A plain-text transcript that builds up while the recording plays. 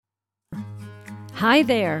Hi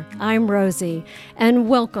there, I'm Rosie, and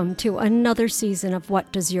welcome to another season of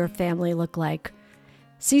What Does Your Family Look Like?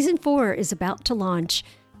 Season 4 is about to launch.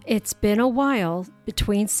 It's been a while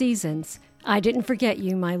between seasons. I didn't forget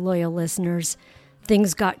you, my loyal listeners.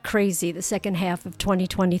 Things got crazy the second half of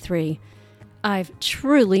 2023. I've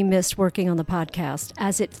truly missed working on the podcast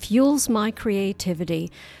as it fuels my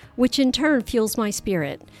creativity, which in turn fuels my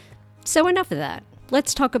spirit. So enough of that.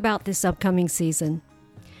 Let's talk about this upcoming season.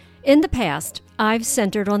 In the past, I've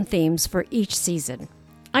centered on themes for each season.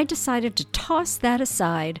 I decided to toss that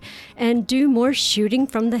aside and do more shooting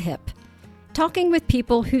from the hip, talking with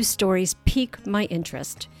people whose stories pique my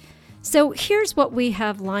interest. So here's what we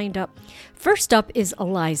have lined up. First up is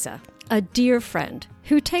Eliza, a dear friend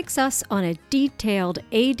who takes us on a detailed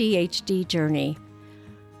ADHD journey.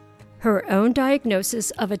 Her own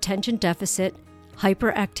diagnosis of attention deficit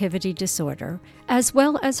hyperactivity disorder, as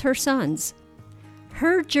well as her son's.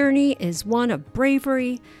 Her journey is one of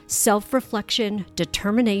bravery, self-reflection,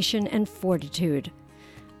 determination, and fortitude.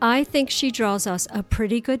 I think she draws us a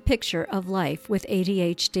pretty good picture of life with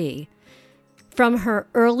ADHD. From her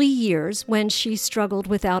early years when she struggled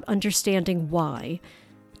without understanding why,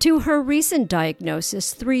 to her recent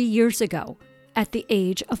diagnosis 3 years ago at the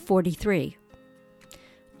age of 43.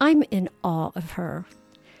 I'm in awe of her.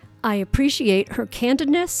 I appreciate her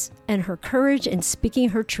candidness and her courage in speaking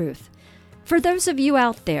her truth. For those of you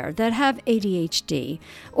out there that have ADHD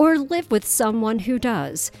or live with someone who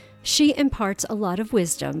does, she imparts a lot of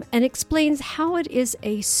wisdom and explains how it is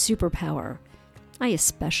a superpower. I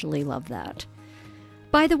especially love that.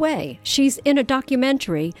 By the way, she's in a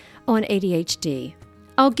documentary on ADHD.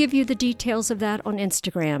 I'll give you the details of that on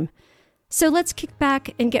Instagram. So let's kick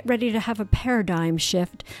back and get ready to have a paradigm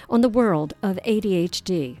shift on the world of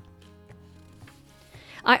ADHD.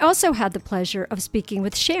 I also had the pleasure of speaking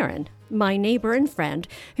with Sharon, my neighbor and friend,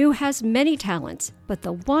 who has many talents, but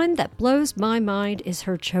the one that blows my mind is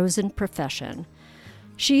her chosen profession.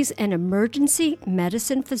 She's an emergency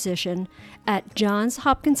medicine physician at Johns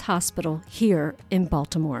Hopkins Hospital here in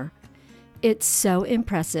Baltimore. It's so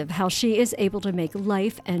impressive how she is able to make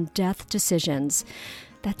life and death decisions.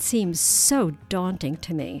 That seems so daunting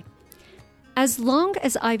to me. As long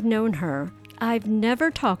as I've known her, I've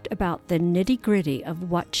never talked about the nitty-gritty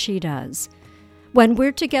of what she does. When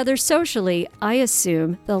we're together socially, I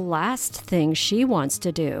assume the last thing she wants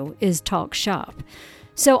to do is talk shop.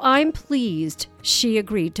 So I'm pleased she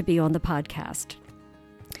agreed to be on the podcast.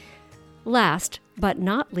 Last but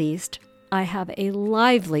not least, I have a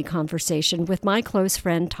lively conversation with my close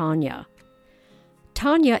friend Tanya.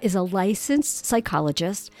 Tanya is a licensed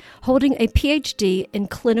psychologist holding a PhD in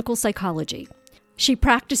clinical psychology. She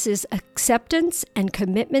practices acceptance and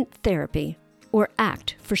commitment therapy, or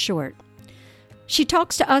ACT for short. She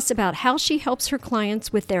talks to us about how she helps her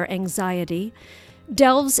clients with their anxiety,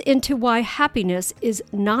 delves into why happiness is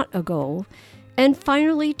not a goal, and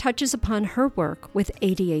finally touches upon her work with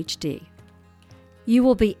ADHD. You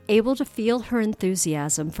will be able to feel her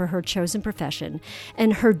enthusiasm for her chosen profession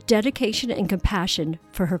and her dedication and compassion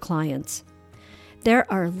for her clients. There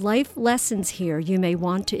are life lessons here you may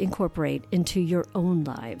want to incorporate into your own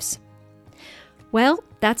lives. Well,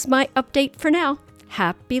 that's my update for now.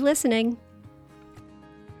 Happy listening.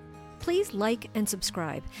 Please like and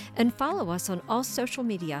subscribe and follow us on all social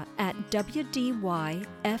media at WDYFLL,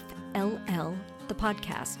 the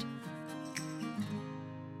podcast.